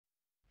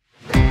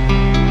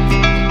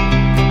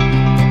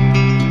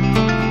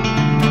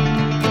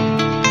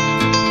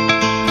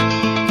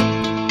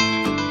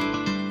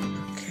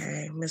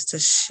to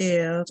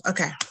shield.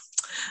 Okay.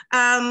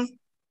 Um,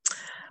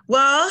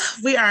 well,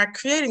 we are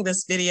creating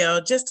this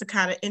video just to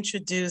kind of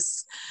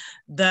introduce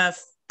the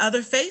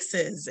other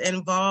faces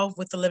involved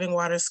with the Living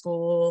Water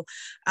School.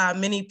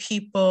 Many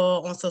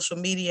people on social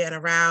media and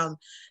around,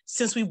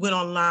 since we went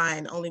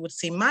online, only would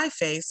see my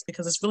face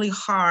because it's really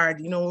hard.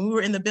 You know, when we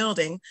were in the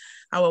building,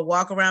 I would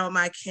walk around with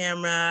my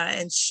camera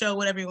and show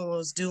what everyone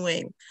was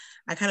doing.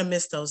 I kind of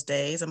miss those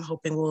days. I'm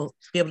hoping we'll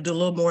be able to do a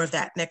little more of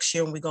that next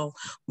year when we go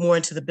more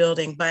into the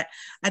building. But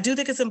I do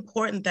think it's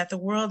important that the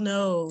world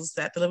knows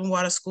that the Living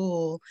Water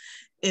School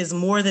is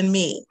more than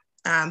me.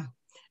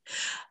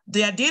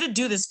 The idea to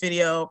do this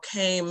video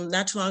came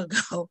not too long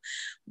ago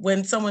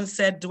when someone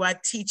said, do I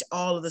teach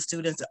all of the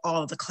students at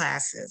all of the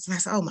classes? And I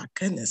said, oh my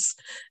goodness,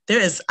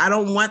 I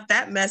don't want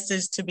that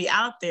message to be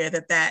out there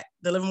that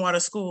the Living Water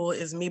School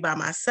is me by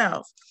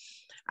myself.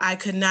 I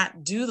could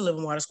not do the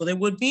Living Water School. There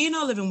would be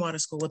no Living Water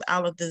School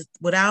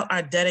without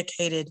our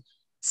dedicated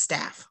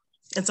staff.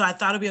 And so I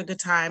thought it'd be a good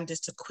time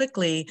just to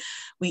quickly,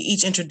 we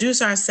each introduce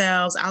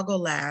ourselves. I'll go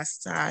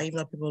last, even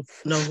though people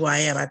know who I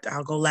am,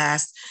 I'll go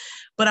last.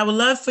 But I would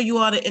love for you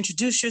all to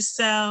introduce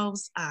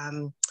yourselves,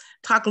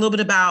 talk a little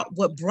bit about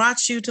what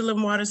brought you to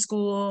Living Water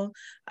School,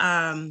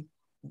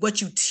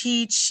 what you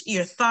teach,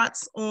 your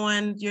thoughts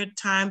on your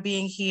time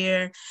being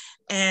here.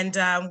 And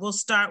we'll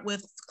start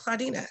with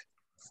Claudina.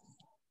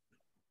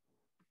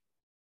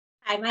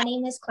 Hi, my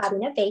name is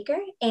Claudina Baker,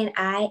 and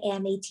I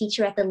am a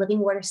teacher at the Living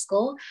Water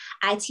School.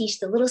 I teach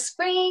the Little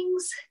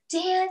Springs,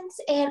 dance,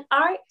 and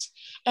art,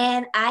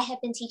 and I have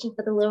been teaching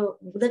for the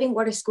Living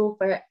Water School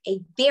for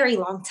a very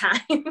long time.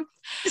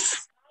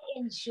 I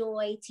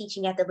enjoy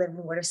teaching at the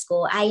Living Water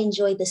School. I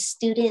enjoy the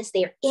students,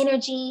 their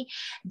energy.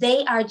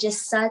 They are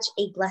just such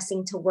a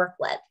blessing to work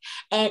with.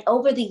 And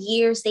over the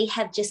years, they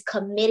have just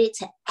committed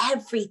to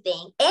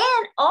everything.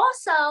 And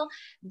also,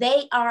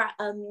 they are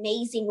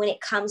amazing when it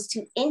comes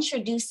to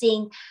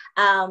introducing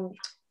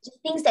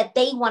things that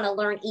they want to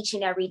learn each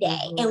and every day.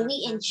 Mm-hmm. And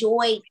we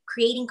enjoy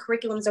creating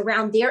curriculums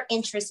around their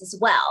interests as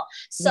well.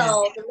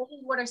 So the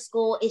Living Water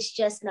School is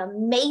just an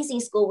amazing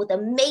school with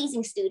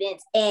amazing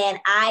students. And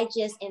I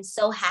just am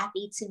so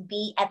happy to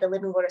be at the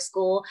Living Water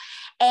School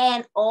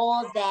and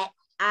all that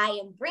I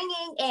am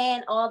bringing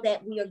and all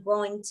that we are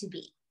growing to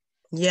be.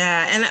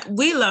 Yeah, and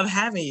we love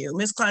having you.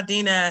 Miss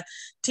Claudina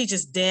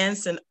teaches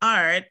dance and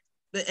art.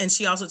 And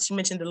she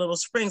mentioned the Little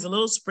Springs. The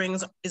Little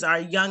Springs is our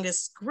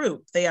youngest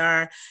group. They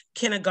are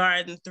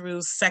kindergarten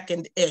through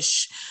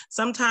second-ish.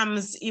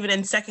 Sometimes even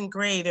in second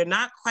grade, they're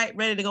not quite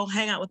ready to go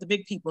hang out with the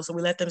big people. So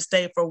we let them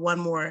stay for one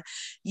more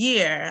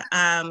year.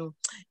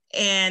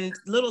 And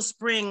Little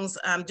Springs,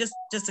 just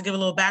to give a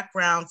little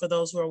background for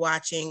those who are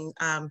watching,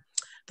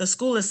 the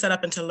school is set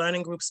up into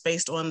learning groups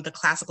based on the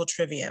classical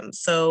trivium.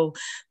 So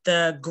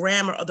the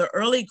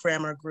early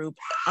grammar group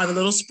are the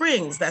Little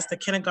Springs. That's the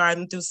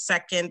kindergarten through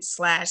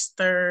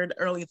second/third,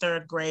 early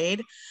third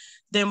grade.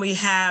 Then we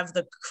have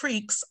the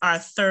Creeks, our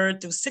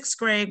third through sixth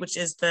grade, which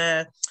is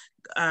the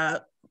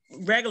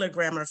regular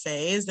grammar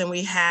phase. Then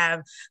we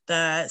have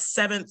the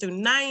 7th through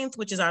 9th,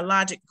 which is our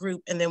logic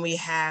group. And then we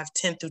have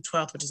 10th through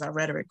 12th, which is our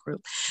rhetoric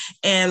group.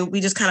 And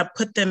we just kind of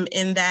put them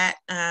in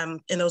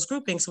those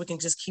groupings so we can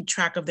just keep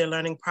track of their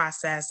learning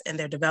process and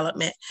their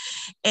development.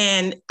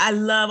 And I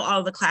love all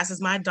of the classes.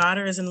 My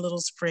daughter is in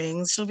Little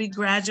Springs. She'll be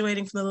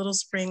graduating from the Little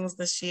Springs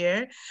this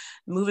year,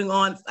 moving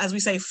on, as we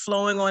say,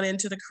 flowing on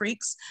into the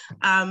Creeks.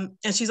 And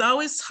she's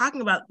always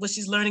talking about what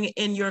she's learning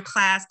in your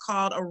class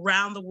called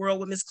Around the World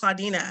with Miss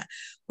Claudina,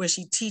 where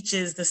she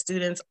teaches the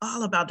students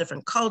all about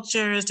different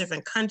cultures,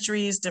 different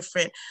countries,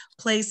 different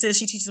places.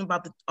 She teaches them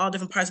about all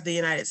different parts of the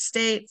United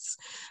States,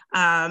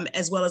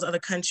 as well as other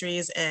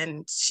countries.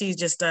 And she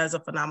just does a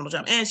phenomenal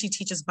job. And she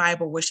teaches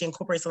Bible, where she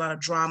incorporates a lot of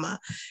drama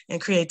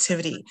and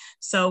creativity.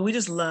 So we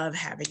just love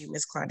having you,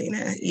 Miss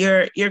Claudina.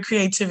 Your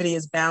creativity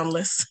is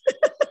boundless.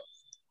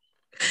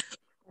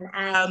 And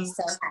I'm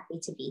so happy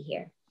to be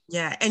here.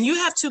 Yeah, and you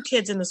have 2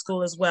 kids in the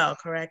school as well,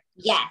 correct?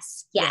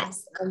 Yes.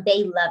 And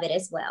they love it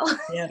as well.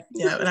 Yeah,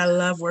 and I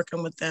love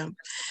working with them.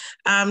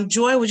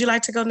 Joy, would you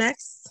like to go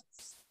next?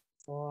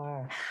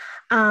 Sure.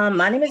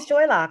 My name is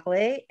Joy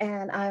Lockley,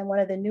 and I'm one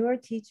of the newer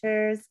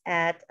teachers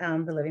at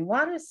the Living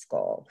Water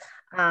School.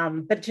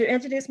 But to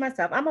introduce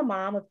myself, I'm a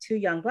mom of 2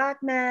 young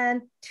Black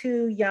men,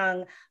 2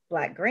 young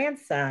Black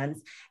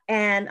grandsons,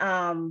 and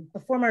a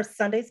former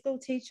Sunday school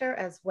teacher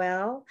as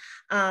well.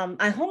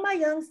 I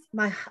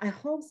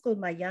homeschooled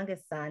my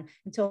youngest son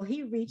until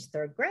he reached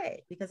 3rd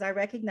grade because I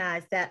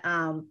recognized that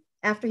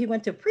after he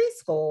went to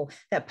preschool,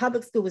 that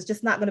public school was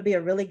just not going to be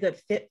a really good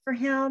fit for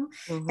him.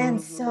 Mm-hmm. And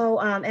so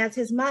as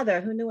his mother,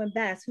 who knew him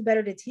best, who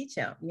better to teach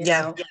him, you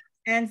know?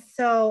 And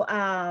so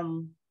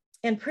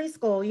in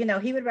preschool, you know,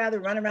 he would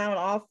rather run around on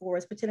all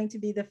fours, pretending to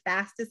be the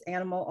fastest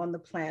animal on the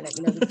planet,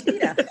 you know, the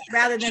cheetah,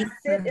 rather than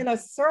sit in a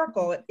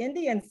circle,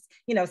 Indians,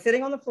 you know,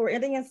 sitting on the floor,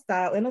 Indian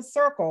style in a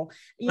circle,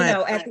 you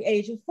know, at the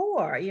age of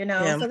 4, you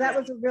know, so that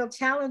was a real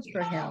challenge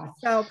for him.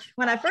 So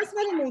when I first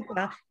met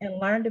Anika and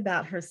learned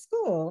about her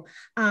school,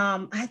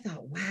 I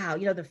thought, wow,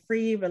 you know, the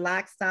free,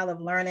 relaxed style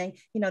of learning,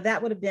 you know,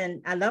 that would have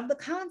been, I love the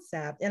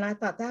concept. And I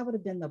thought that would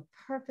have been the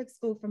perfect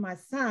school for my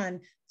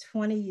son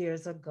 20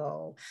 years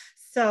ago.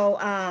 So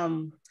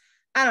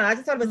I don't know, I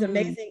just thought it was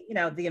amazing, you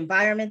know, the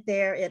environment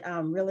there. It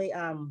really,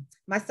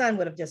 my son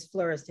would have just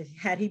flourished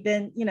had he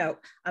been, you know,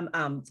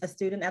 a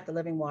student at the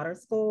Living Water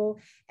School.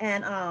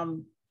 And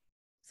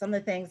some of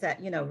the things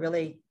that, you know,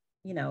 really,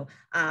 you know,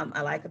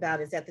 I like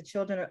about is that the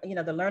children, you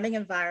know, the learning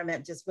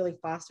environment just really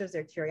fosters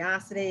their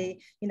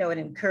curiosity, you know, it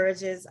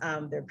encourages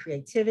their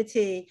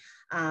creativity.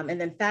 And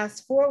then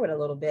fast forward a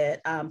little bit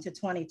to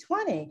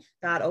 2020,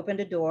 God opened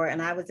a door and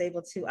I was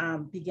able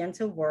to begin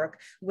to work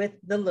with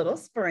the Little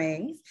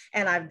Springs.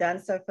 And I've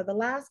done so for the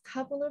last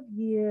couple of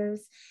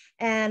years.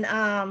 And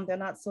they're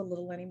not so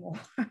little anymore.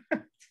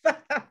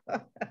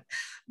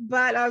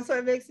 But so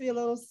it makes me a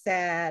little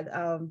sad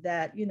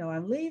that, you know,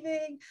 I'm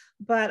leaving,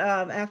 but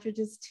after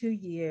just 2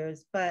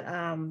 years, but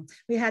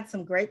we had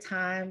some great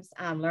times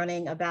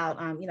learning about,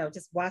 you know,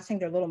 just watching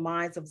their little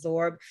minds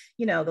absorb,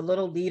 you know, the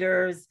little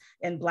leaders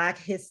in Black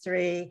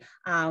history.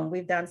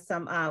 We've done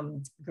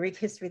some Greek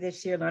history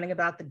this year, learning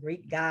about the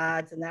Greek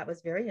gods, and that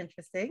was very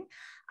interesting.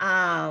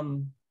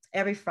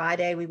 Every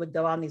Friday, we would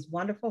go on these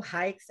wonderful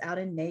hikes out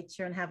in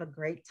nature and have a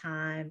great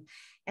time.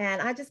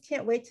 And I just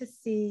can't wait to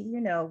see, you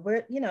know,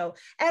 where, you know,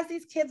 as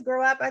these kids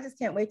grow up, I just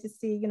can't wait to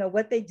see, you know,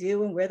 what they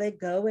do and where they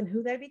go and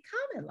who they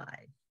become in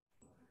life.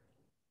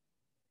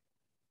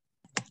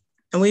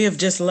 And we have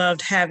just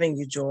loved having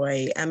you,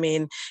 Joy. I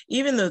mean,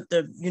 even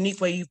the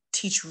unique way you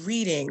teach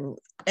reading,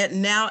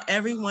 and now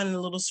everyone in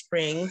Little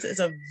Springs is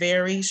a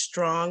very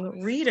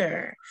strong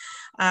reader.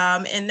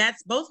 And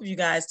that's both of you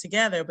guys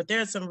together, but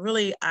there are some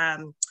really,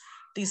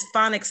 these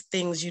phonics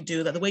things you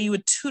do, that the way you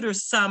would tutor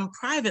some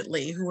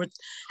privately who were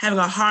having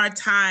a hard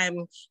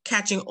time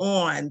catching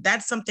on.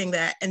 That's something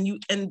that,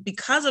 and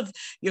because of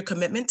your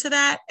commitment to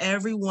that,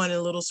 everyone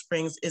in Little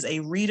Springs is a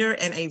reader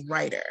and a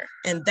writer.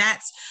 And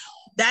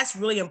that's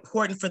really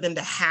important for them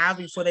to have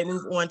before they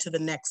move on to the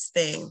next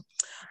thing.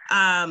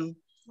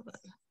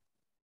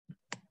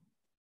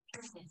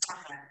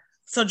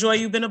 So Joy,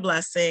 you've been a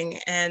blessing,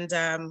 and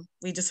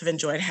we just have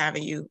enjoyed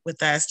having you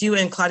with us. You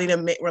and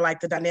Claudina were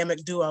like the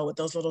dynamic duo with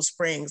those Little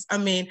Springs. I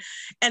mean,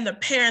 and the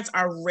parents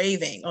are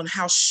raving on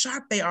how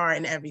sharp they are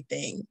in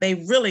everything. They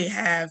really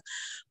have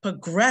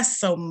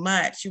progressed so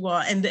much, you all,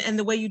 and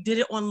the way you did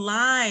it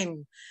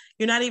online.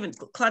 You're not even,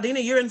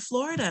 Claudina, you're in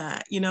Florida,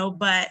 you know,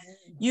 but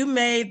you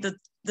made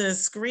the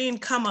screen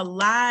come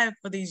alive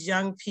for these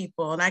young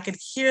people. And I could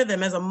hear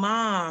them as a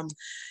mom,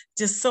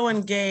 just so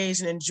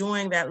engaged and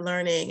enjoying that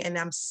learning. And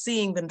I'm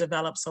seeing them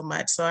develop so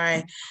much. So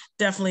I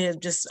definitely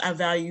I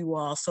value you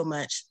all so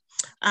much.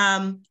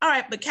 All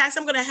right, but Cass,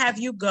 I'm gonna have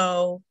you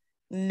go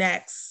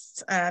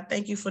next.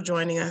 Thank you for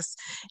joining us.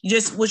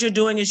 What you're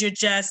doing is you're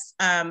just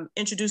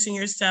introducing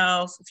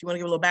yourself. If you want to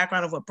give a little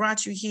background of what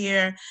brought you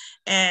here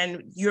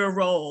and your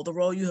role, the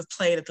role you have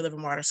played at the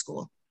Living Water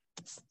School.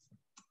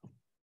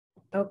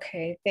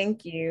 Okay,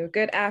 thank you.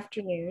 Good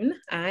afternoon.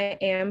 I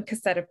am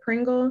Cassetta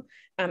Pringle.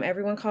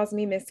 Everyone calls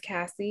me Miss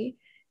Cassie.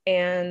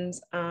 And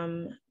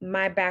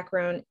my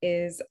background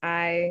is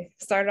I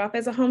started off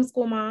as a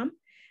homeschool mom,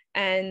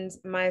 and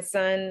my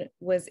son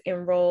was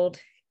enrolled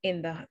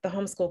in the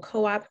homeschool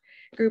co-op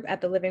group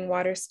at the Living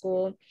Water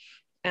School.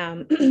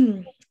 And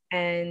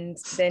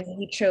then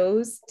he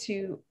chose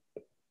to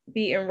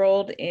be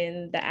enrolled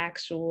in the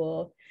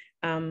actual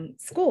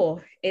school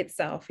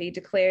itself. He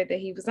declared that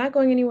he was not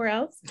going anywhere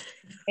else.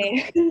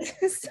 And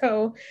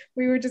so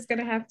we were just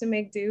gonna have to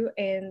make do.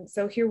 And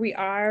so here we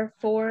are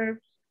 4-5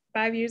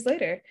 years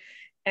later.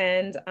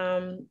 And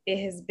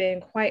it has been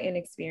quite an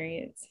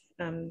experience.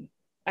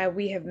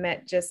 We have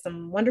met just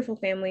some wonderful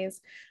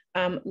families,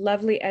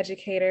 lovely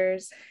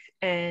educators,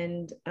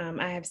 and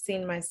I have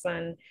seen my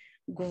son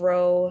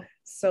grow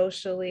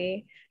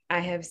socially. I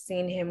have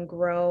seen him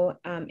grow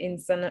in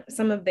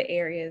some of the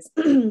areas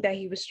that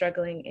he was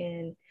struggling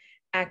in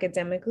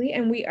academically,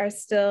 and we are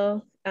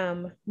still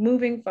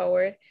moving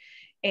forward.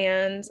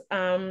 And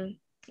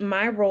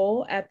my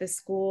role at the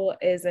school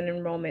is an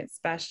enrollment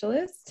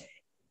specialist,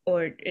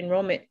 or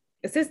enrollment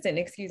assistant.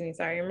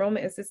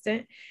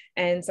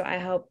 And so I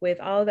help with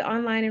all the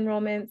online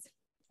enrollments.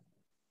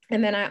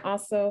 And then I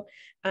also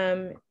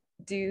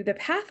do the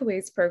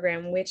Pathways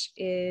program, which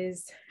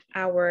is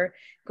our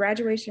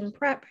graduation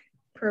prep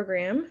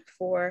program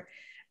for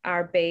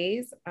our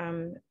bays,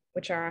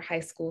 which are our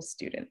high school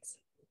students.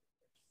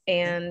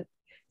 And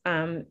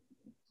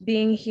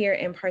being here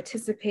and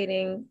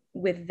participating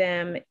with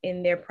them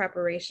in their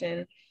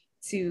preparation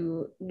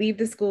to leave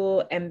the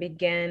school and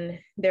begin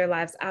their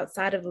lives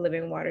outside of the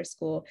Living Water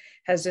School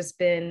has just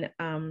been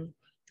an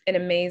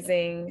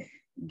amazing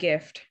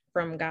gift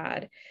from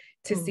God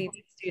to see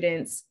these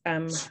students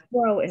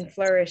grow and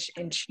flourish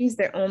and choose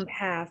their own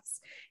paths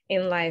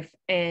in life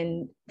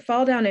and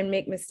fall down and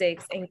make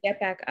mistakes and get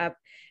back up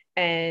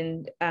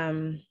and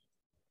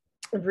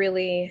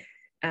really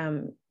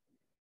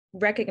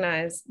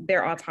recognize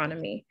their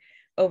autonomy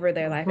over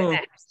their life. And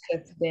that's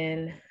just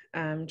been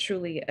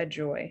truly a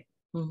joy.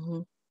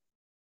 Mm-hmm.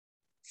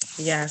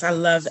 Yes, I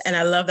love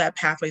that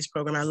Pathways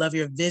program. I love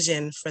your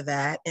vision for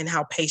that and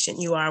how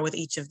patient you are with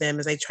each of them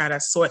as they try to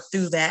sort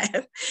through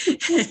that,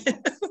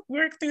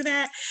 work through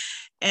that.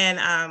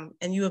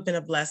 And you have been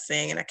a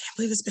blessing. And I can't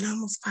believe it's been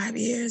almost 5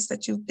 years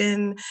that you've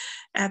been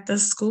at the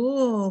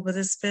school, but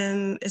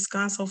it's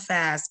gone so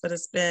fast, but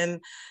it's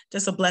been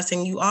just a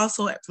blessing. You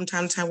also, from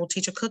time to time, will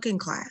teach a cooking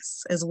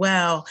class as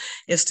well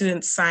if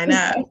students sign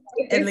up.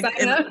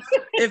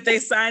 If they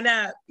sign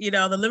up,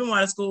 the Living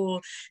Water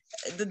School,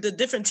 the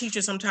different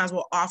teachers sometimes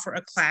will offer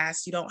a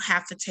class. You don't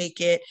have to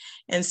take it,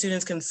 and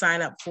students can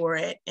sign up for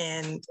it.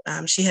 And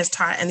she has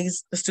taught, and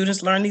the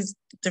students learn these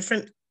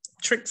different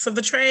tricks of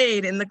the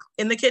trade in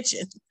the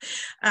kitchen.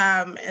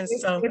 And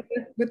so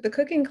with the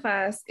cooking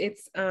class,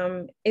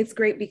 it's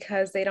great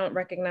because they don't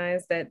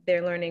recognize that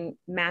they're learning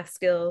math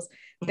skills,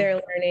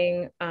 they're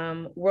learning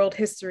world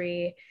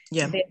history,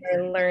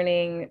 they're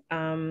learning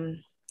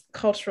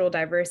cultural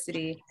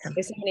diversity.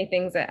 There's so many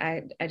things that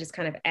I just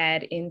kind of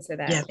add into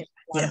that.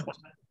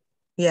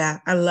 Yeah,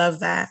 I love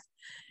that.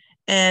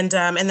 And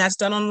that's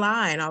done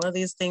online. All of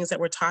these things that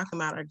we're talking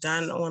about are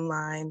done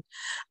online.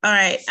 All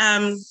right,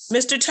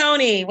 Mr.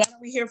 Tony, why don't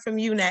we hear from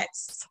you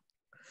next?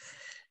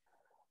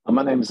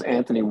 My name is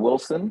Anthony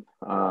Wilson.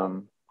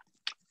 I'm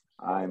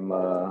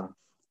a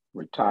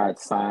retired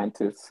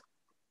scientist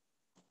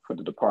for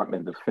the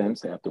Department of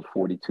Defense after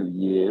 42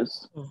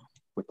 years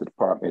with the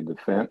Department of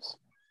Defense.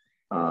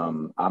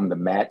 I'm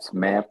the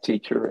math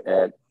teacher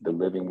at the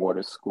Living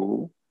Water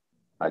School.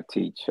 I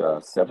teach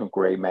 7th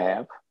grade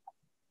math,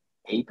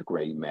 8th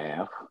grade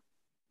math,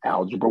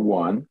 Algebra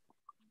 1,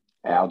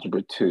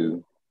 Algebra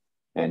 2,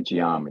 and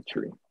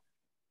Geometry.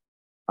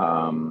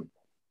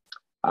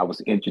 I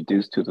was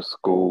introduced to the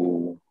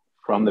school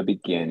from the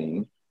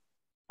beginning.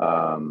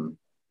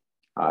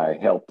 I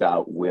helped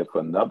out with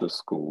another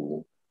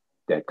school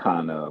that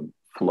kind of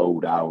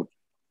flowed out,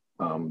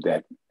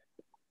 that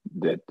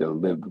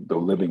the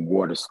Living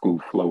Water School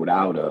flowed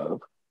out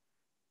of.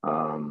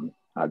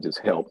 I just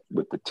helped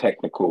with the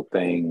technical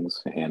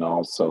things and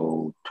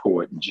also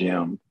taught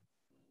gym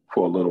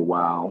for a little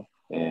while.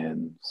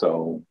 And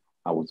so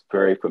I was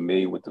very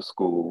familiar with the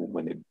school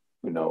when it,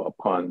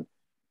 upon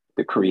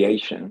the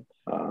creation.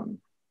 I've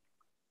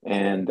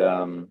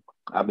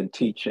been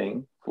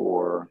teaching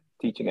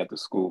at the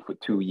school for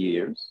 2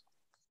 years.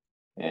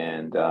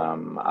 And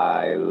I'm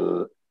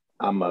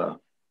a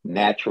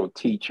natural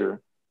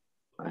teacher.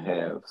 I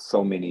have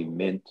so many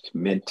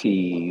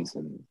mentees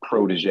and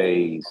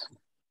proteges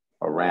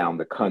around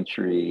the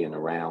country and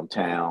around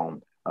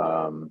town.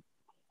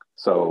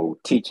 So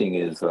teaching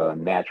is a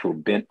natural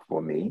bent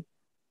for me.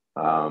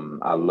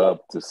 I love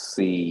to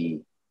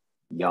see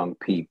young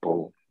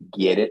people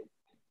get it.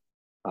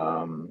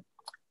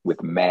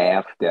 With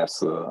math,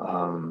 that's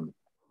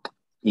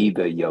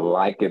either you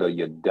like it or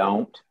you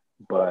don't,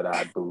 but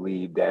I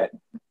believe that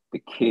the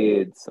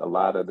kids, a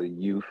lot of the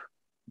youth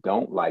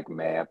don't like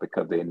math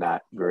because they're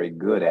not very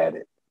good at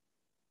it.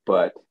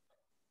 But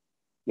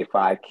if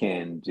I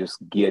can just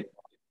get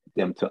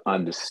them to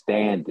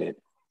understand it,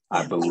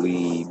 I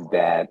believe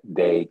that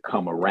they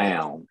come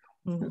around.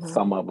 And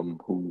some of them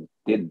who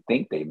didn't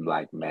think they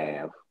liked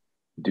math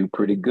do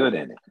pretty good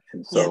in it.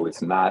 And so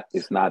it's not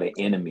an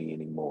enemy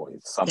anymore.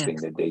 It's something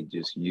that they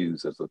just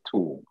use as a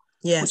tool,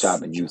 which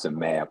I've been using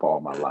math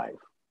all my life.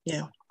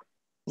 Yeah.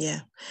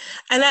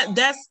 And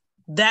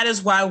that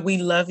is why we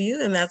love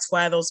you. And that's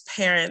why those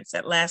parents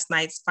at last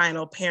night's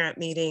final parent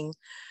meeting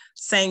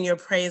sang your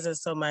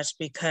praises so much,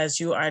 because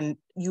you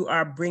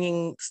are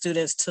bringing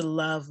students to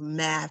love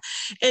math.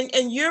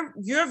 And you're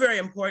very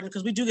important,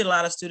 because we do get a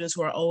lot of students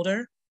who are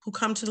older who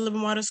come to the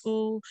Living Water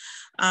School.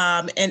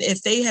 And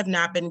if they have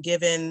not been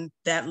given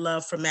that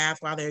love for math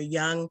while they're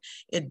young,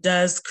 it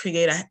does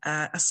create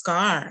a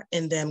scar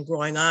in them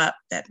growing up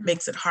that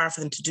makes it hard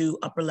for them to do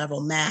upper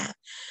level math.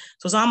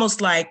 So it's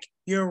almost like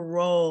your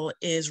role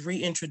is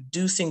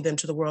reintroducing them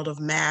to the world of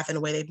math in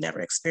a way they've never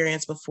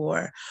experienced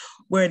before,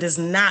 where it is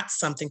not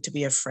something to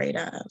be afraid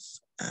of.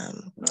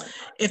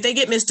 If they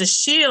get Mr.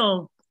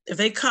 Shield, if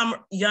they come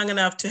young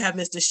enough to have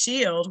Mr.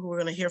 Shield, who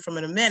we're going to hear from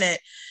in a minute,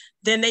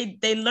 then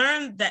they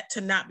learn that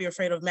to not be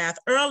afraid of math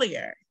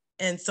earlier.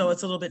 And so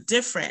it's a little bit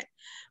different.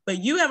 But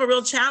you have a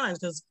real challenge,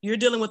 because you're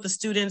dealing with the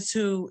students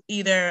who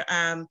either,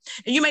 and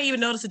you may even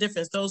notice a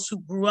difference, those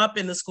who grew up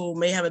in the school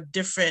may have a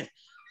different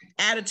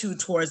attitude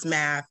towards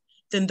math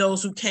than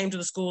those who came to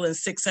the school in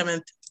 6th,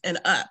 7th, and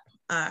up.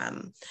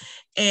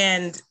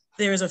 And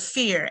there's a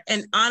fear.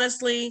 And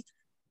honestly,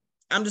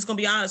 I'm just going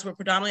to be honest, we're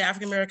predominantly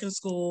African-American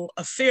school.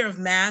 A fear of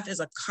math is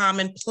a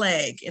common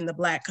plague in the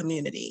Black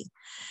community.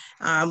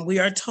 We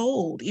are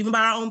told, even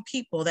by our own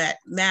people, that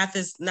math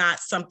is not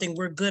something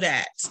we're good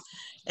at.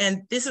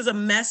 And this is a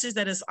message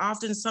that is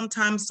often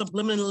sometimes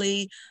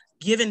subliminally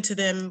given to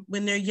them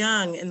when they're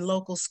young in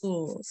local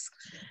schools.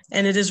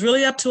 And it is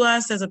really up to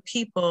us as a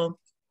people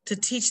to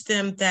teach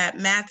them that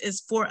math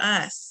is for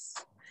us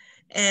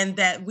and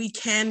that we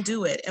can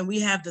do it. And we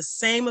have the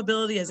same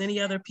ability as any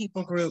other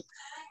people group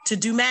to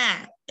do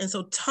math. And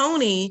so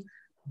Tony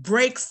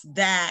breaks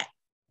that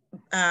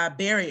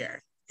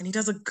barrier, and he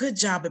does a good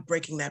job at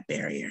breaking that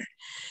barrier.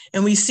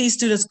 And we see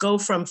students go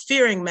from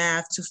fearing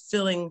math to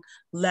feeling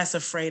less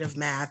afraid of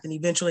math and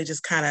eventually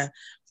just kind of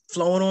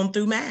flowing on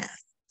through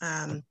math.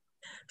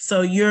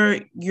 So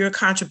your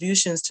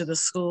contributions to the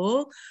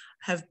school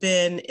have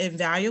been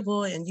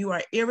invaluable, and you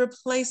are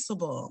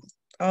irreplaceable.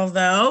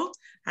 Although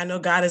I know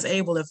God is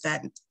able if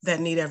that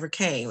need ever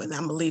came, and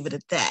I'm gonna leave it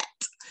at that.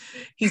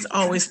 He's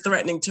always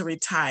threatening to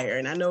retire,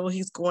 and I know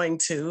he's going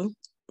to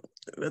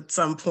at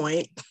some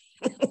point.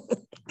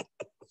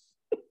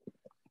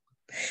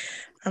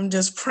 I'm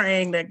just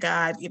praying that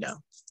God,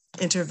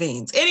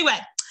 intervenes. Anyway.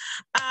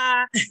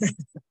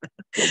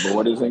 The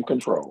Lord is in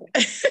control.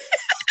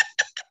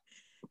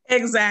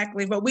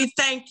 Exactly. But we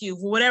thank you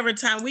for whatever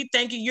time. We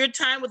thank you. Your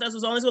time with us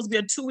was only supposed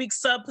to be a 2-week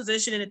sub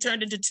position, and it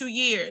turned into 2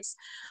 years.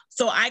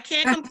 So I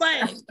can't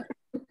complain.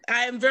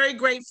 I am very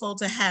grateful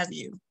to have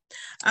you.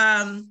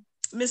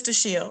 Mr.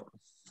 Shield.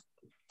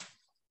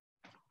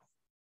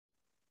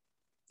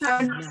 Oh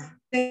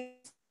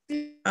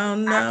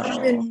no.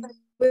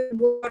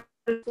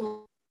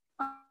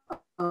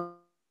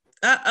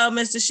 Uh-oh,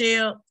 Mr.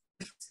 Shield.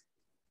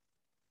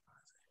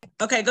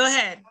 Okay, go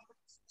ahead.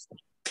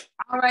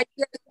 All right.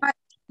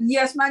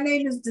 Yes, my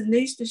name is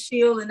Denise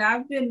DeShield, and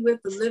I've been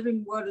with the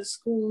Living Water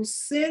School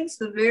since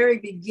the very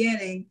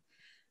beginning.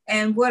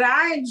 And what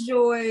I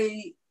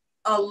enjoy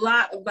a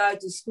lot about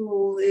the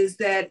school is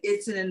that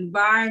it's an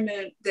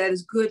environment that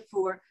is good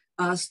for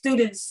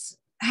students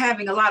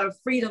having a lot of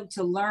freedom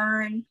to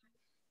learn.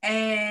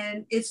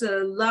 And it's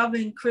a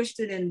loving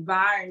Christian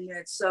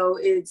environment. So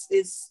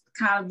it's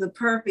kind of the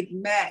perfect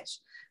match.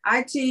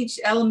 I teach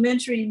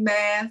elementary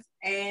math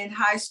and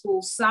high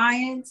school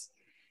science.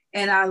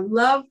 And I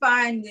love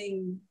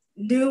finding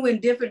new and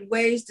different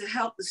ways to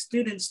help the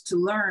students to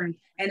learn.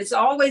 And it's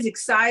always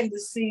exciting to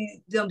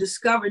see them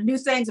discover new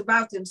things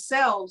about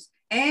themselves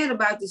and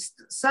about the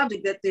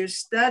subject that they're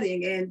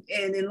studying. And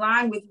in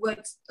line with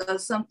what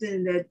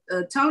something that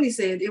Tony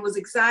said, it was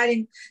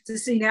exciting to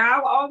see.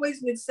 Now, I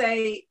always would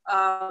say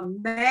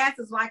math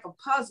is like a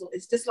puzzle.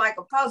 It's just like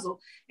a puzzle.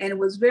 And it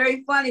was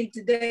very funny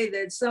today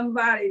that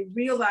somebody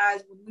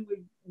realized when we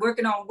were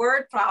working on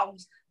word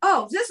problems,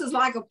 oh, this is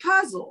like a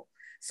puzzle.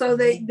 So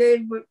they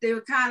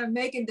were kind of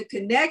making the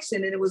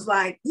connection, and it was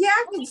like, yeah,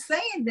 I've been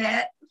saying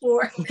that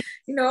for,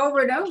 over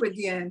and over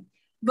again.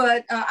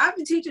 But I've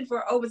been teaching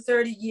for over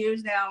 30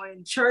 years now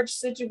in church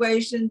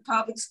situation,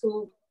 public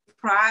school,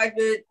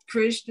 private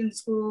Christian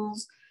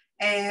schools.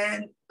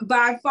 And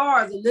by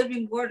far, the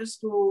Living Water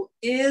School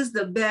is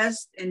the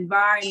best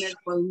environment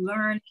for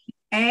learning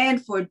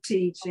and for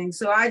teaching.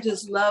 So I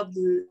just love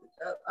the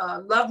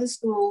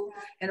school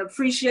and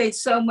appreciate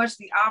so much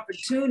the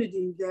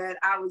opportunity that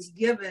I was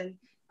given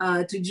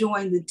to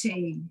join the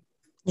team.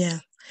 Yeah.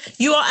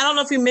 I don't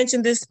know if you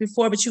mentioned this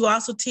before, but you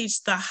also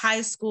teach the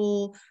high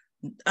school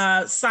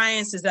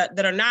sciences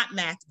that are not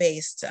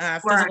math-based,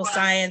 physical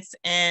science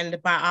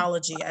and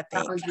biology, I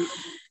think. Biology.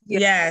 Yeah.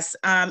 Yes.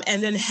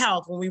 And then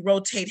health, when we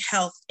rotate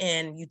health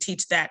in, you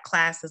teach that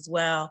class as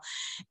well.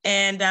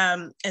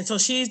 And so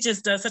she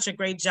just does such a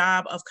great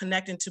job of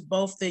connecting to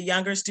both the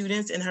younger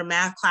students in her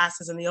math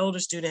classes and the older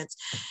students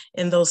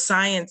in those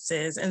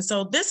sciences. And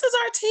so this is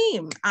our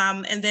team.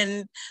 And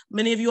then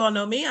many of you all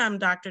know me. I'm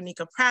Dr.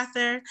 Nika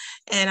Prather,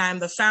 and I'm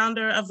the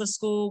founder of the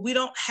school. We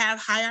don't have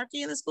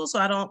hierarchy in the school, so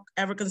I don't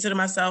ever consider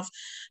myself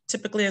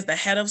typically as the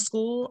head of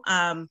school.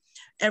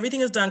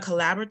 Everything is done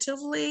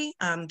collaboratively.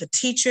 The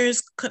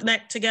teachers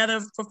connect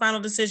together for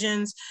final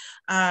decisions.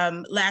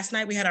 Last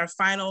night we had our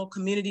final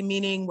community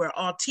meeting where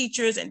all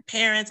teachers and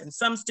parents and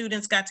some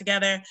students got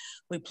together.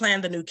 We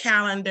planned the new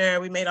calendar.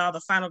 We made all the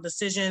final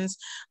decisions.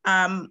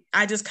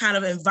 I just kind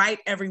of invite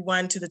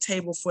everyone to the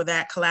table for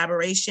that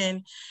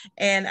collaboration.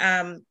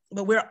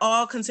 But we're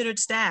all considered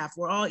staff.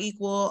 We're all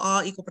equal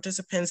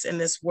participants in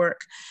this work.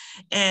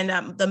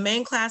 And the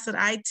main class that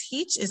I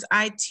teach is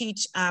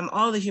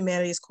all the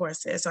humanities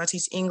courses. So I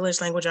teach English,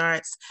 language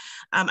arts.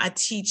 I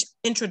teach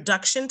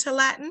Introduction to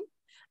Latin.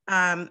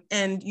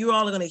 And you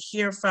all are going to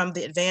hear from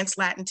the advanced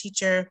Latin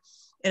teacher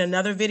in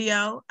another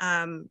video.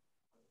 And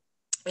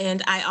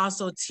I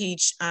also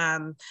teach,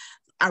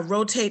 I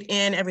rotate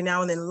in every now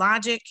and then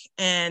logic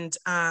and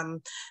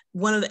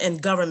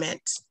and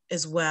government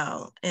as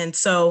well. And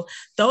so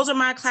those are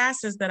my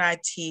classes that I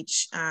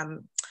teach.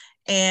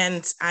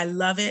 And I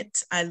love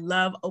it. I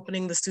love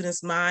opening the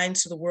students'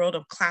 minds to the world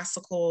of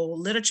classical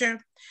literature.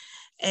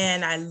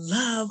 And I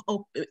love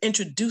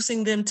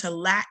introducing them to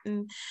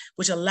Latin,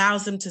 which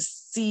allows them to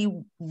see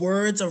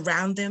words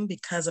around them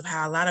because of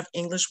how a lot of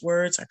English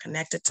words are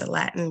connected to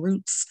Latin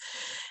roots.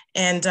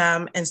 And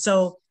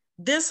so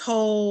this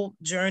whole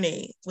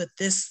journey with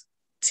this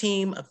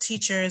team of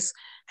teachers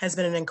has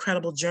been an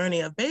incredible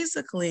journey of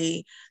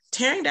basically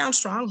tearing down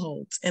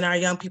strongholds in our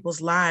young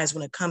people's lives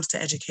when it comes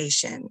to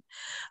education,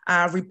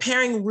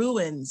 repairing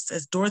ruins,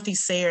 as Dorothy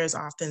Sayers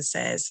often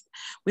says.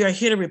 We are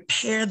here to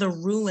repair the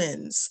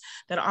ruins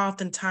that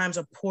oftentimes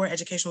a poor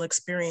educational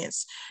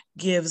experience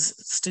gives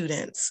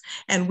students,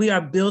 and we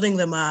are building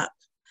them up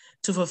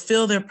to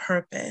fulfill their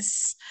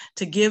purpose,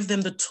 to give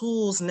them the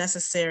tools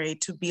necessary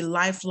to be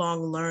lifelong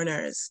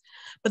learners.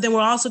 But then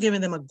we're also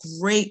giving them a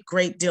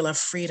great deal of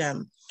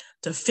freedom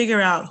to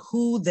figure out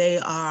who they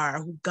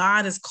are, who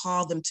God has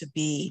called them to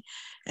be,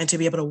 and to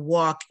be able to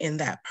walk in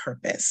that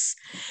purpose.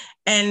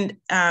 And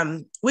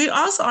we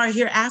also are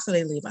here after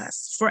they leave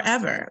us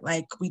forever.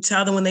 Like we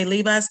tell them when they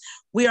leave us,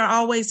 we are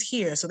always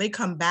here. So they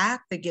come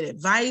back, they get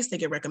advice, they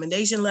get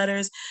recommendation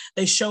letters,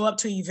 they show up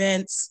to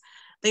events.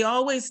 They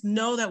always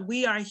know that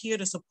we are here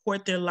to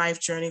support their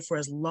life journey for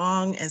as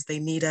long as they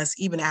need us,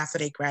 even after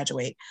they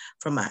graduate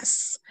from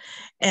us.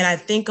 And I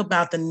think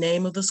about the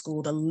name of the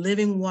school, the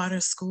Living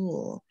Water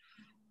School.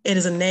 It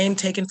is a name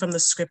taken from the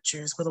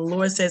scriptures where the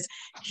Lord says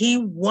he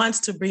wants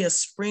to be a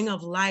spring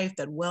of life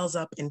that wells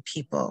up in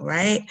people,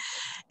 right?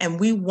 And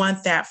we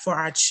want that for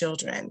our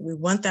children. We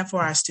want that for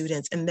our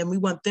students. And then we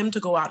want them to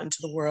go out into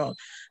the world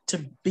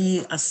to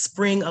be a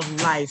spring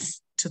of life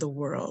to the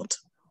world.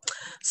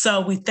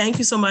 So we thank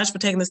you so much for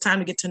taking this time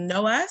to get to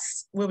know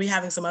us. We'll be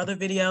having some other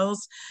videos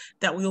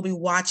that we'll be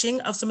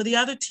watching of some of the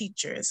other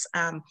teachers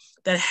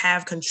that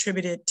have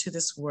contributed to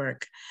this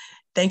work.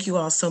 Thank you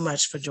all so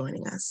much for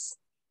joining us.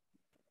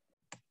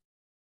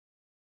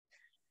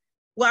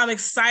 Well, I'm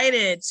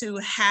excited to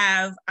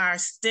have our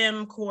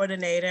STEM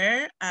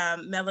coordinator,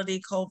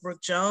 Melody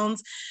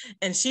Colebrook-Jones,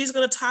 and she's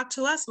going to talk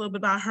to us a little bit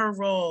about her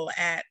role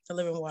at the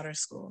Living Water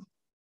School.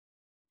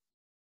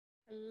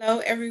 Hello,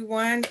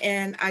 everyone,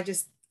 and I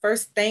just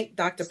first thank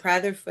Dr.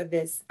 Prather for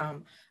this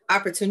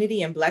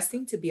opportunity and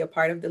blessing to be a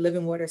part of the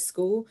Living Water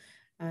School.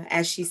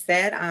 As she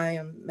said, I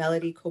am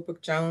Melody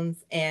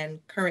Colebrook-Jones and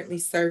currently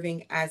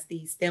serving as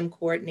the STEM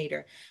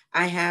coordinator.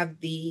 I have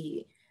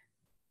the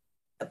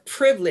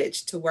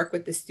privilege to work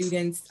with the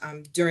students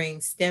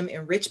during STEM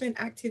enrichment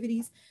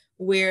activities,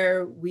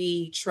 where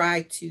we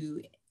try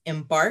to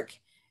embark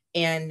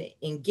and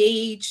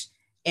engage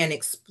and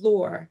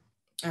explore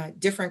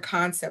different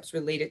concepts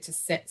related to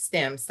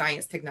STEM,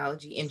 science,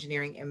 technology,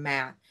 engineering, and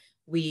math.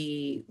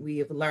 We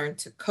have learned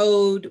to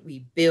code,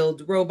 we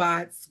build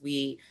robots,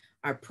 we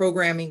are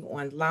programming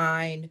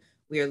online,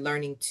 we are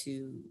learning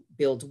to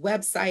build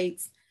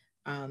websites.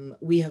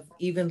 We have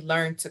even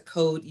learned to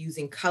code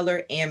using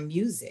color and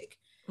music.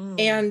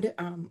 And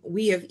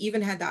we have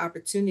even had the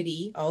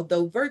opportunity,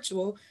 although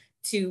virtual,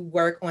 to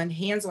work on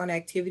hands-on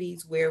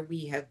activities where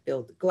we have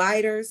built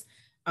gliders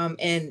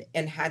and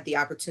had the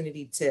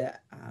opportunity to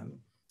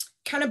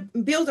kind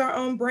of build our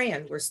own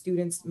brand where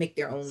students make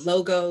their own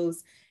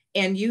logos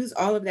and use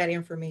all of that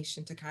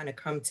information to kind of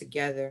come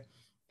together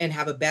and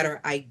have a better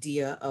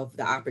idea of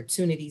the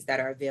opportunities that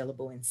are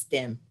available in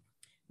STEM.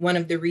 One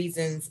of the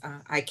reasons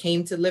I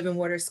came to Living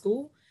Water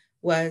School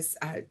was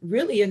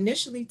really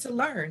initially to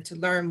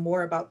learn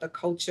more about the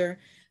culture,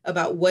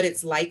 about what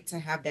it's like to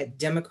have that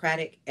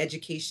democratic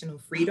educational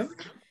freedom.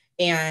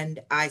 And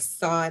I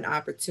saw an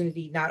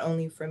opportunity not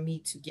only for me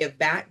to give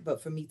back,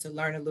 but for me to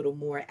learn a little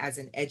more as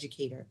an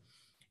educator.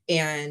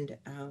 And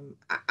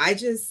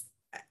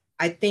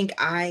I think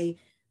I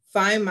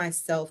find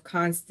myself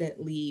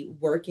constantly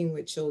working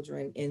with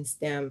children in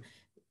STEM,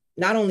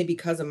 not only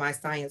because of my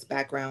science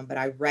background, but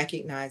I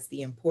recognize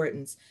the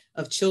importance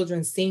of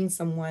children seeing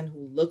someone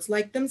who looks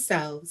like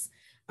themselves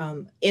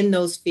in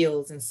those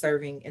fields and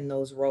serving in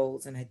those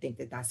roles. And I think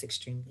that that's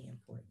extremely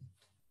important.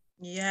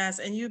 Yes,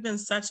 and you've been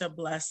such a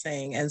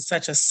blessing and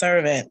such a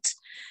servant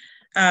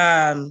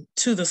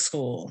to the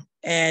school,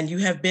 and you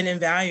have been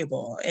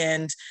invaluable.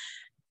 And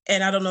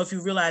I don't know if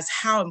you realize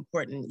how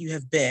important you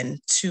have been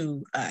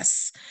to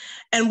us.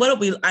 And what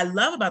I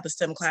love about the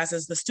STEM class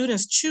is the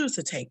students choose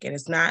to take it.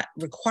 It's not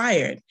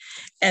required.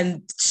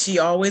 And she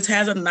always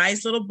has a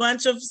nice little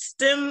bunch of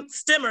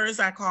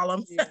STEMers, I call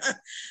them,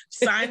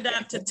 signed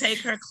up to take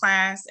her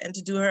class and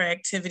to do her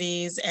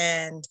activities.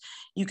 And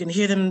you can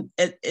hear them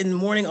in the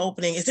morning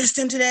opening. Is there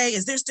STEM today?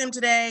 Is there STEM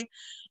today?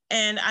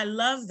 And I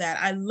love that.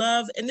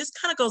 And this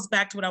kind of goes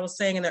back to what I was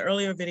saying in the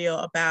earlier video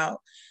about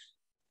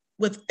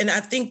and I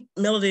think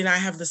Melody and I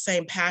have the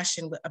same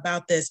passion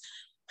about this,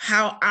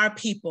 how our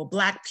people,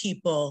 Black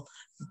people,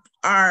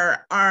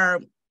 are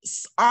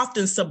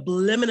often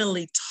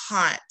subliminally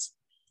taught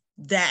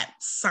that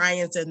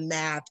science and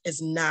math is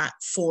not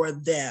for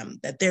them,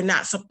 that they're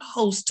not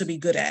supposed to be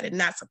good at it,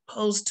 not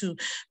supposed to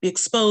be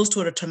exposed to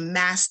it or to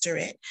master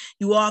it.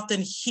 You often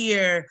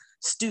hear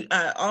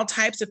all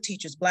types of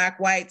teachers, Black,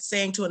 white,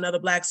 saying to another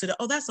Black student,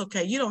 oh, that's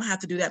okay. You don't have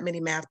to do that many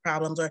math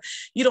problems, or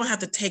you don't have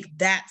to take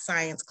that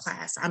science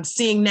class. I'm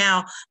seeing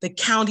now the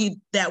county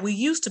that we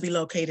used to be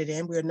located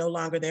in, we're no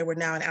longer there, we're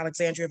now in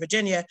Alexandria,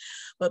 Virginia,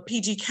 but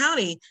PG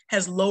County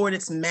has lowered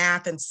its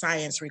math and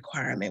science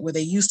requirement, where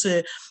they used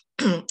to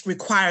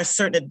require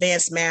certain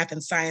advanced math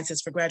and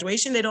sciences for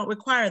graduation. They don't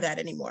require that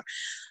anymore.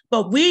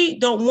 But we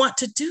don't want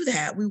to do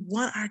that. We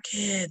want our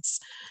kids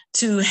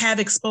to have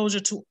exposure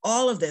to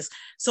all of this.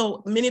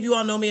 So many of you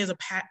all know me as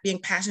being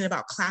passionate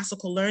about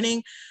classical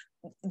learning.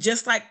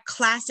 Just like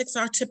classics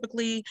are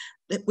typically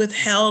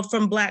withheld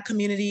from Black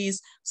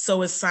communities,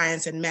 so is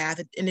science and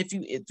math. And if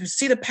you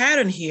see the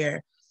pattern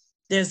here,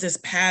 there's this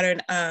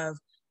pattern of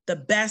the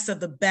best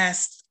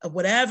of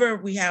whatever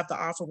we have to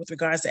offer with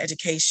regards to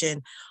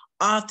education,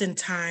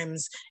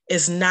 oftentimes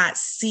is not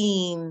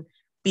seen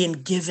being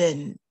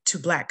given to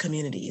Black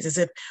communities, as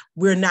if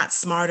we're not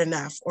smart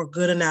enough or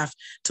good enough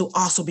to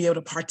also be able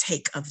to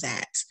partake of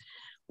that.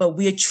 But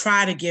we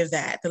try to give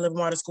that at the Living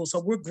Water School. So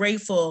we're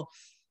grateful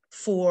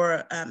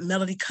for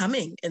Melody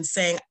coming and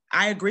saying,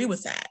 I agree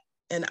with that.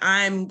 And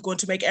I'm going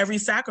to make every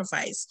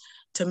sacrifice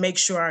to make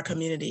sure our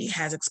community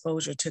has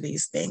exposure to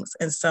these things.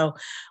 And so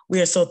we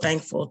are so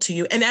thankful to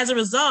you. And as a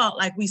result,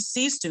 like, we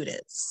see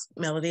students,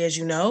 Melody, as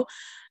you know,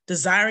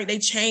 desiring, they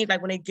change,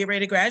 like when they get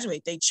ready to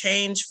graduate, they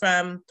change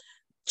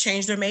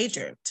their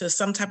major to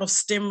some type of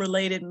STEM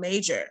related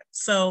major.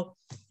 So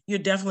you're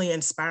definitely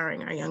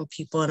inspiring our young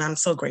people, and I'm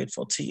so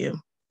grateful to you.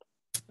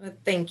 Well,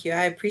 thank you.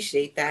 I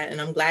appreciate that.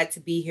 And I'm glad to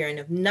be here. And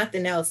if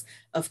nothing else,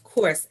 of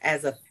course,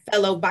 as a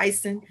fellow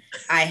Bison,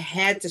 I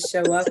had to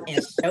show up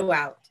and show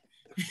out.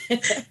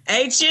 HU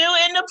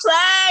in the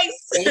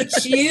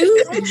place.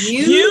 HU,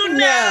 you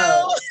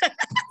know.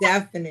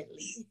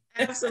 Definitely.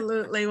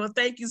 Absolutely. Well,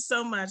 thank you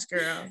so much,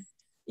 girl.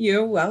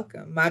 You're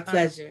welcome. My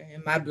pleasure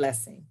and my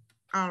blessing.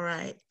 All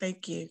right.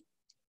 Thank you.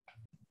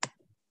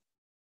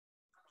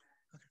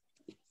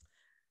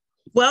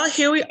 Well,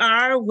 here we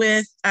are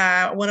with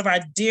one of our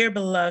dear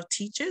beloved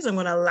teachers. I'm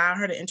going to allow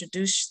her to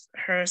introduce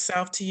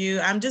herself to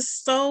you. I'm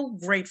just so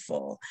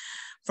grateful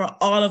for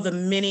all of the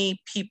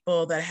many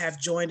people that have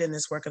joined in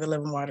this work of the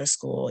Living Water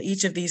School.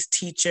 Each of these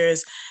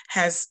teachers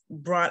has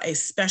brought a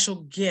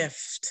special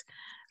gift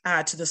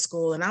to the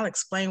school, and I'll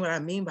explain what I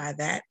mean by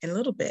that in a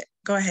little bit.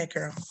 Go ahead,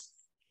 girl.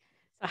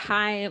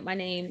 Hi, my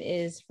name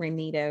is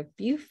Renita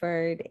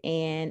Buford,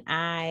 and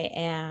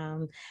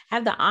I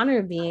have the honor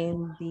of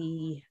being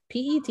the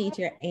PE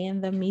teacher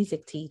and the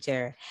music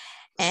teacher.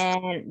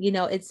 And, you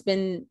know, I've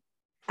been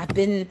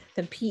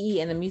the PE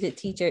and the music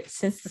teacher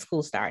since the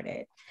school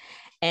started.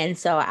 And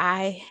so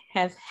I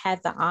have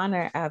had the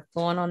honor of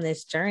going on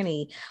this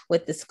journey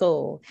with the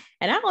school,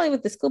 and not only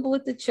with the school, but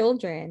with the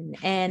children,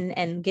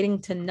 and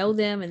getting to know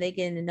them, and they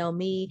getting to know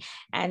me,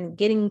 and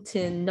getting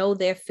to know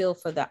their feel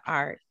for the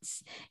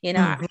arts. You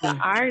know, the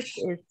arts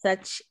is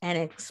such an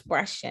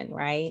expression,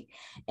 right?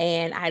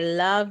 And I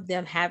love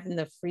them having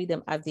the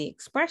freedom of the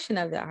expression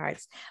of the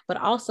arts, but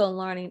also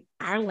learning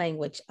our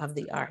language of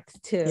the arts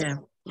too. Yeah.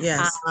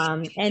 Yes.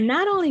 And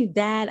not only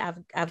that,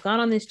 I've gone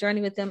on this journey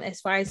with them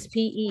as far as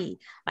PE,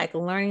 like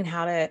learning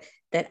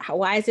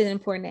why is it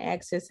important to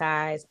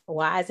exercise?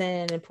 Why is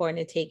it important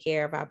to take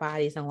care of our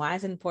bodies? And why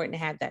is it important to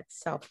have that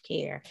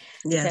self-care?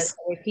 Yes. Because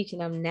what we're teaching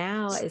them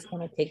now is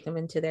going to take them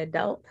into their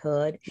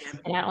adulthood. Yeah.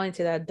 And not only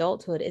to their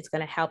adulthood, it's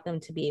going to help them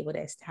to be able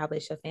to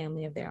establish a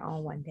family of their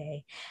own one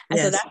day. And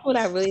so that's what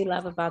I really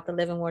love about the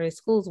Living Water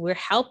Schools. We're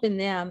helping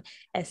them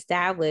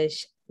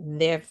establish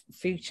their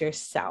future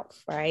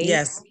self, right?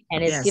 Yes.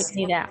 And it's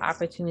giving me that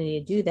opportunity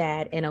to do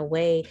that in a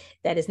way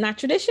that is not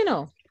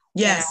traditional.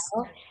 Yes.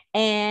 You know?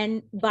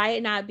 And by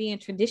it not being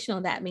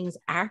traditional, that means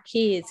our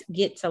kids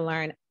get to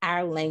learn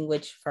our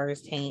language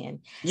firsthand.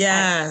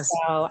 Yes. And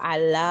so I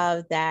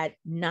love that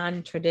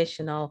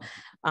non-traditional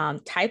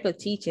type of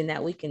teaching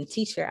that we can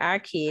teach our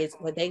kids,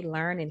 where they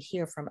learn and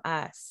hear from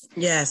us.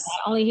 Yes.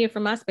 Not only hear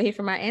from us, but hear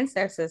from our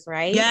ancestors,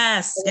 right?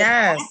 Yes. So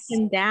yes.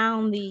 Passing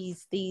down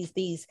this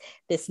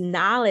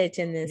knowledge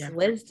and this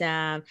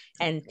wisdom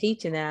and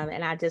teaching them.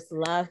 And I just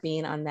love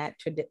being on that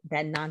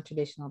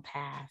non-traditional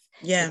path.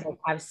 Yeah. Because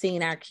I've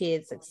seen our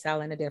kids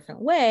excel in a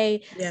different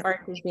way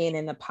versus being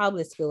in the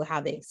public school,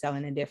 how they excel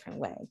in a different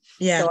way.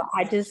 Yeah. So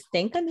I just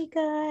thank Anika,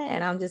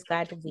 and I'm just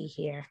glad to be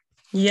here.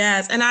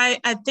 Yes. And I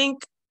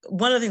think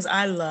one of the things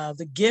I love,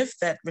 the gift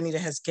that Renita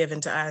has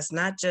given to us,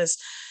 not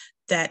just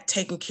that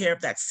taking care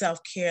of that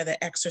self-care,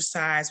 that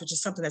exercise, which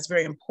is something that's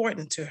very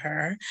important to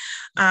her,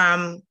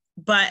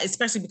 but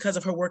especially because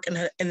of her work in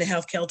the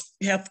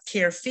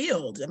healthcare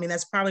field. I mean,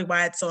 that's probably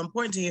why it's so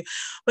important to you.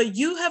 But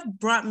you have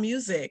brought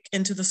music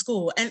into the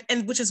school,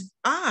 and which is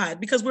odd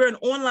because we're an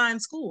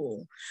online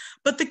school,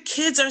 but the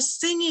kids are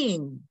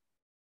singing.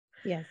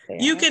 Yes,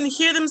 you can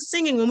hear them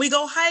singing. When we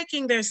go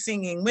hiking, they're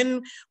singing.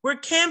 When we're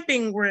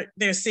camping,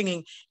 they're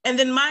singing. And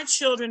then my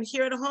children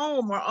here at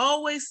home are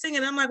always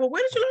singing. I'm like, well,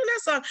 where did you learn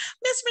that song?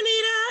 Miss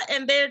Renita.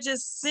 And they're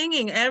just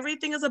singing.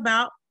 Everything is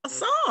about a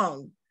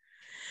song.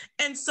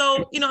 And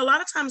so, you know, a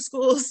lot of times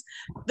schools,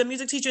 the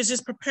music teacher is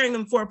just preparing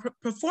them for a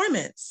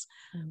performance.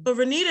 But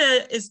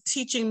Renita is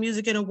teaching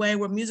music in a way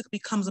where music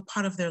becomes a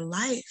part of their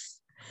life.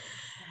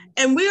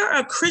 And we are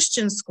a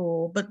Christian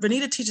school, but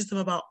Renita teaches them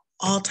about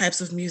all types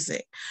of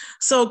music.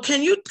 So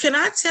can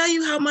I tell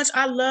you how much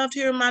I loved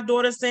hearing my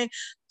daughter sing,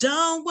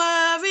 "Don't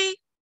worry,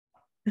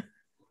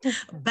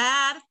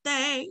 Bad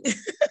thing.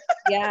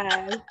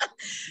 Yes.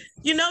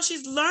 You know,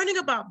 she's learning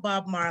about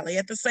Bob Marley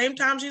at the same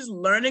time she's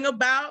learning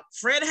about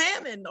Fred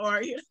Hammond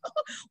or, you know,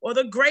 or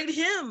the great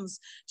hymns.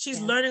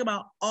 She's learning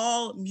about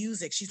all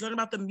music. She's learning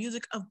about the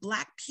music of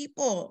Black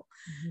people.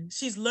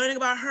 She's learning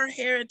about her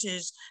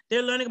heritage.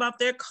 They're learning about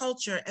their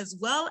culture as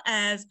well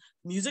as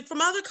music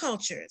from other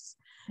cultures.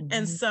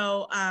 And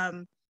so,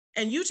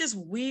 and you just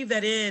weave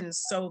that in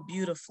so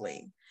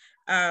beautifully.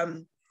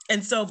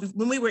 And so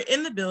when we were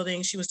in the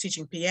building, she was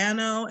teaching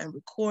piano and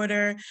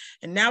recorder,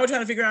 and now we're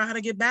trying to figure out how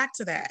to get back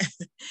to that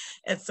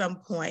at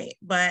some point.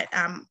 But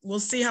we'll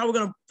see how we're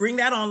going to bring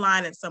that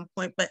online at some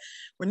point. But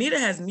Renita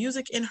has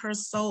music in her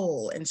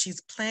soul, and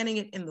she's planting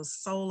it in the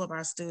soul of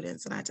our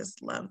students. And I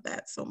just love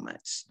that so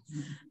much.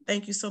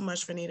 Thank you so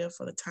much, Renita,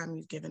 for the time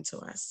you've given to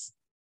us.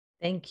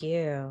 Thank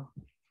you.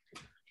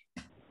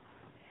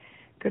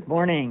 Good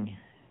morning.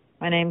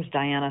 My name's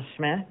Diana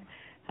Smith.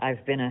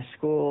 I've been a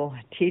school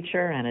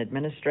teacher and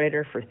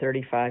administrator for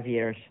 35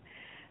 years,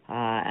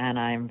 and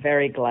I'm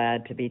very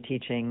glad to be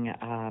teaching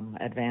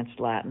advanced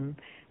Latin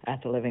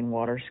at the Living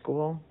Water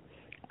School.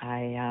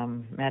 I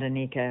met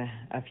Anika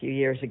a few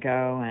years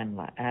ago, and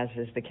as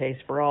is the case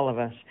for all of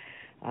us,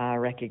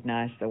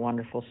 recognized the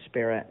wonderful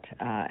spirit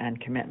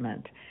and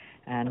commitment,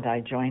 and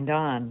I joined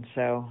on.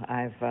 So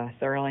I've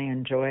thoroughly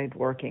enjoyed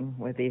working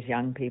with these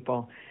young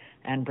people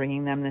and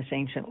bringing them this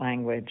ancient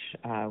language,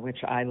 which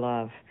I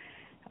love.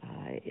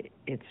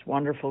 It's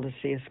wonderful to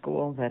see a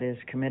school that is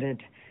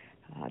committed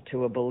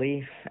to a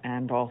belief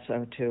and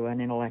also to an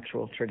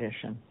intellectual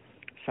tradition.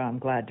 So I'm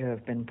glad to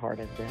have been part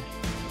of this.